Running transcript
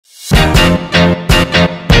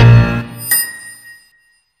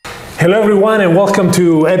Hello everyone and welcome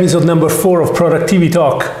to episode number 4 of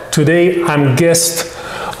ProducTVtalk. Today I'm guest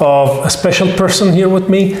of a special person here with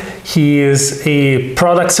me. He is a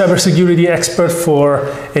product cybersecurity expert for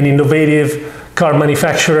an innovative car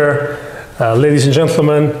manufacturer. Ladies and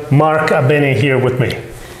gentlemen, Mark Abene here with me.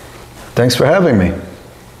 Thanks for having me.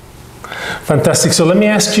 Fantastic. So let me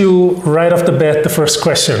ask you right off the bat the first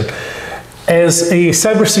question. As a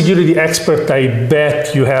cybersecurity expert, I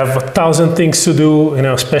bet you have 1,000 things to do,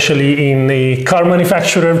 especially in a car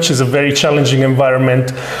manufacturer, which is a very challenging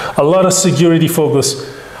environment, a lot of security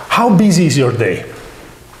focus. How busy is your day?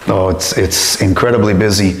 Oh, it's incredibly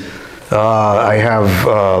busy. I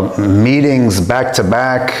have meetings back to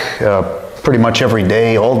back, pretty much every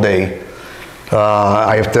day, all day.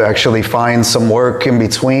 I have to actually find some work in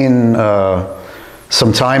between,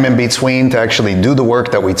 some time in between to actually do the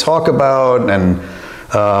work that we talk about, and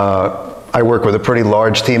I work with a pretty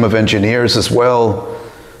large team of engineers as well.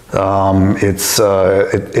 It's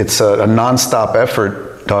a non-stop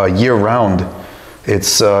effort year-round.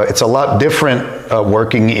 It's a lot different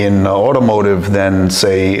working in automotive than,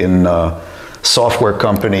 say, in a software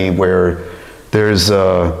company where there's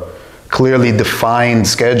a clearly defined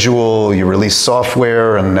schedule. You release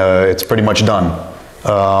software and it's pretty much done.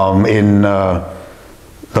 In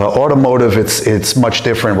automotive, it's much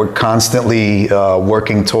different. We're constantly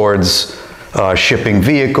working towards shipping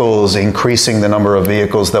vehicles, increasing the number of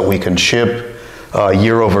vehicles that we can ship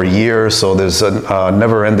year over year. So there's a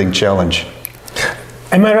never-ending challenge.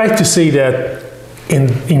 Am I right to say that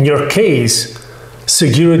in your case,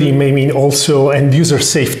 security may mean also end-user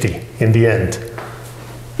safety in the end?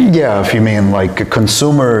 Yeah, if you mean like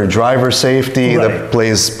consumer driver safety, right, that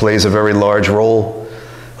plays a very large role.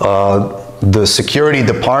 The security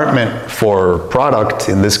department for product,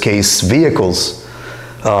 in this case vehicles,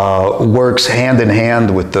 works hand in hand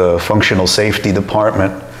with the functional safety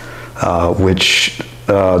department, which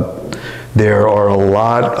there are a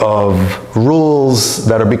lot of rules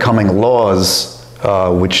that are becoming laws,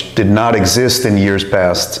 which did not exist in years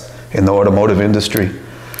past in the automotive industry,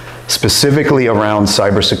 specifically around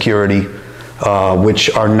cybersecurity, which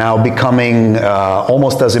are now becoming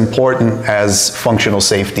almost as important as functional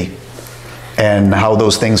safety and how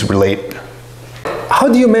those things relate. How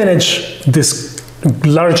do you manage this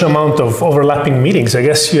large amount of overlapping meetings? I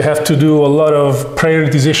guess you have to do a lot of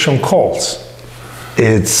prioritization calls.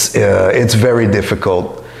 It's very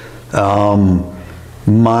difficult.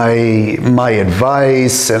 My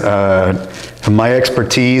advice, my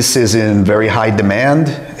expertise is in very high demand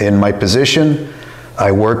in my position.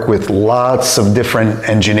 I work with lots of different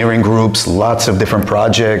engineering groups, lots of different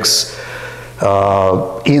projects,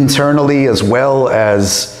 internally as well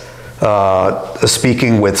as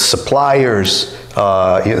speaking with suppliers,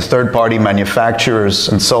 third-party manufacturers,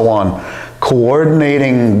 and so on.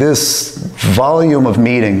 Coordinating this volume of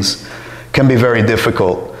meetings can be very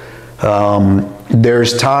difficult.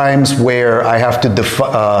 There's times where I have to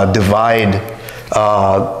divide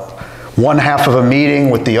one half of a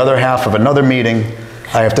meeting with the other half of another meeting.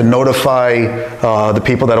 I have to notify the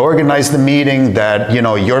people that organize the meeting that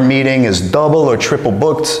your meeting is double or triple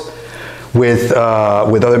booked with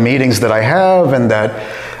other meetings that I have, and that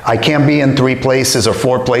I can't be in 3 places or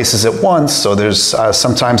 4 places at once. So there's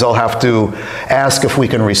sometimes I'll have to ask if we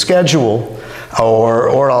can reschedule,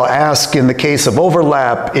 or I'll ask in the case of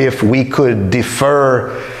overlap if we could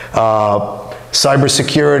defer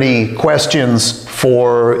cybersecurity questions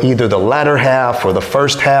for either the latter half or the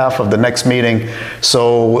first half of the next meeting,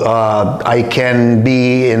 so I can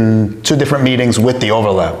be in 2 different meetings with the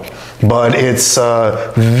overlap. But it's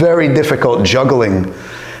very difficult juggling,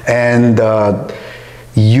 and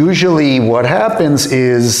usually what happens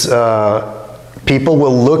is people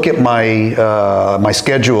will look at my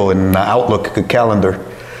schedule in Outlook calendar,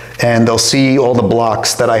 and they'll see all the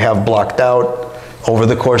blocks that I have blocked out over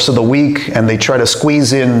the course of the week, and they try to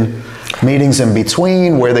squeeze in meetings in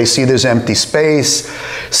between where they see there's empty space.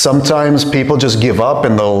 Sometimes people just give up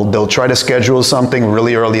and they'll try to schedule something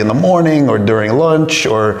really early in the morning or during lunch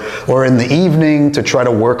or in the evening to try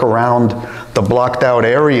to work around the blocked out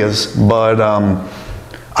areas. But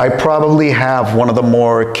I probably have one of the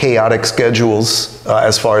more chaotic schedules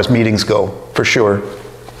as far as meetings go, for sure.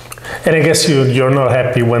 And I guess you're not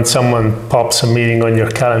happy when someone pops a meeting on your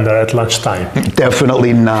calendar at lunchtime.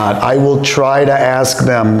 Definitely not. I will try to ask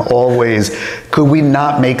them always, could we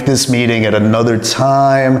not make this meeting at another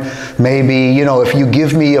time? Maybe, if you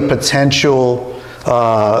give me a potential,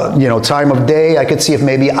 time of day, I could see if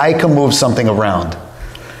maybe I can move something around.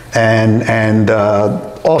 And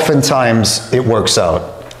oftentimes it works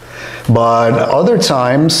out. But other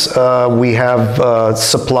times we have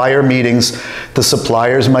supplier meetings. The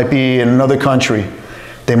suppliers might be in another country.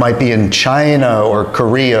 They might be in China or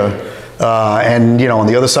Korea, and on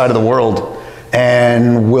the other side of the world.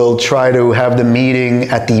 And we'll try to have the meeting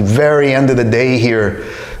at the very end of the day here,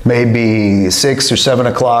 maybe 6 or 7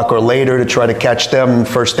 o'clock or later, to try to catch them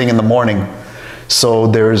first thing in the morning. So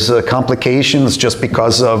there's complications just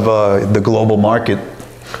because of the global market.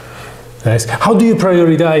 Nice. How do you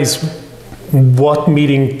prioritize what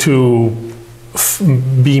meeting to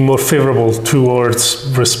be more favorable towards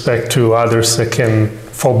respect to others that can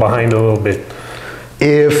fall behind a little bit?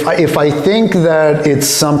 If I think that it's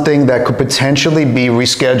something that could potentially be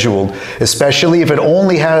rescheduled, especially if it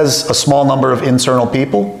only has a small number of internal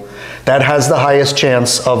people, that has the highest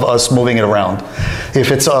chance of us moving it around.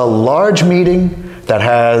 If it's a large meeting that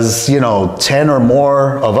has, 10 or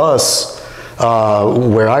more of us,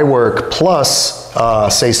 where I work, plus,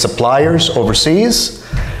 say, suppliers overseas,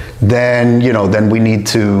 then, then we need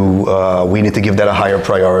to give that a higher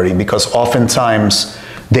priority, because oftentimes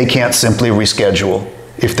they can't simply reschedule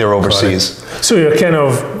if they're overseas. So you're kind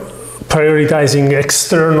of prioritizing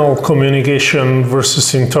external communication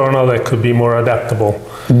versus internal that could be more adaptable.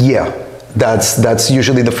 Yeah, that's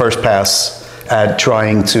usually the first pass at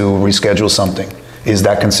trying to reschedule something, is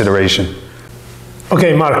that consideration.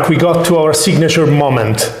 Okay, Mark, we got to our signature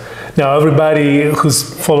moment. Now, everybody who's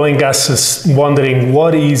following us is wondering,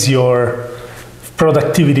 what is your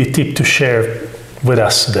productivity tip to share with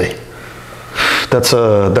us today? That's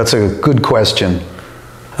a good question.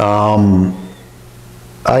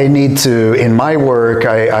 I need to, in my work,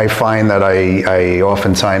 I find that I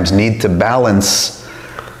oftentimes need to balance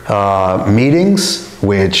meetings,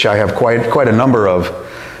 which I have quite a number of,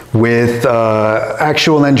 with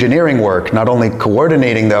actual engineering work, not only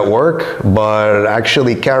coordinating that work, but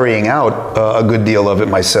actually carrying out a good deal of it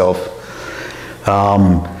myself.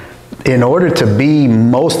 In order to be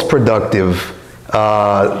most productive,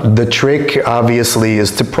 the trick obviously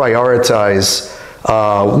is to prioritize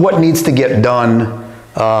what needs to get done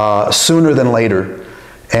sooner than later.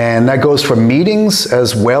 And that goes for meetings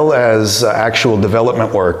as well as actual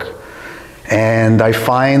development work. And I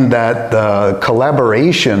find that the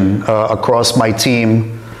collaboration across my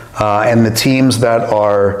team and the teams that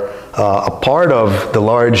are a part of the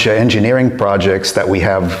large engineering projects that we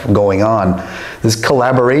have going on, this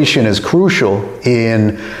collaboration is crucial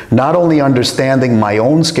in not only understanding my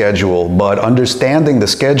own schedule, but understanding the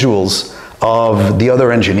schedules of the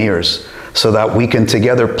other engineers, so that we can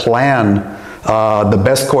together plan the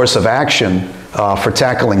best course of action for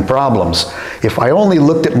tackling problems. If I only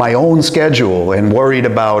looked at my own schedule and worried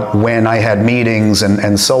about when I had meetings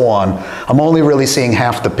and so on, I'm only really seeing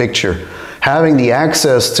half the picture. Having the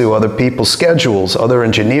access to other people's schedules, other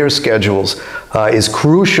engineers' schedules, is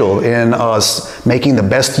crucial in us making the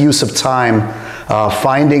best use of time,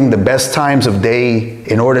 finding the best times of day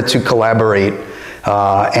in order to collaborate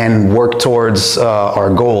and work towards our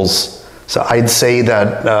goals. So I'd say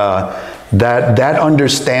that that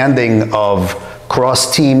understanding of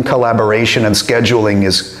cross-team collaboration and scheduling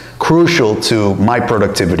is crucial to my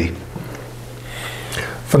productivity.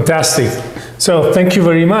 Fantastic. So thank you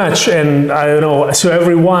very much. And I don't know, so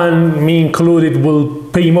everyone, me included, will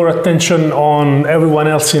pay more attention on everyone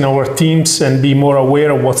else in our teams and be more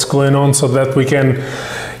aware of what's going on, so that we can,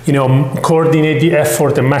 coordinate the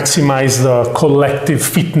effort and maximize the collective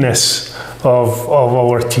fitness of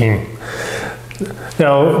our team.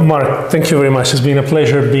 Now, Mark, thank you very much. It's been a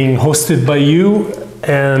pleasure being hosted by you.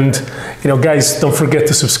 And, guys, don't forget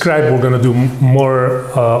to subscribe. We're going to do more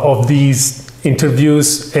of these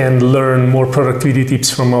interviews and learn more productivity tips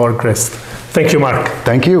from our guests. Thank you, Mark.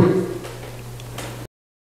 Thank you.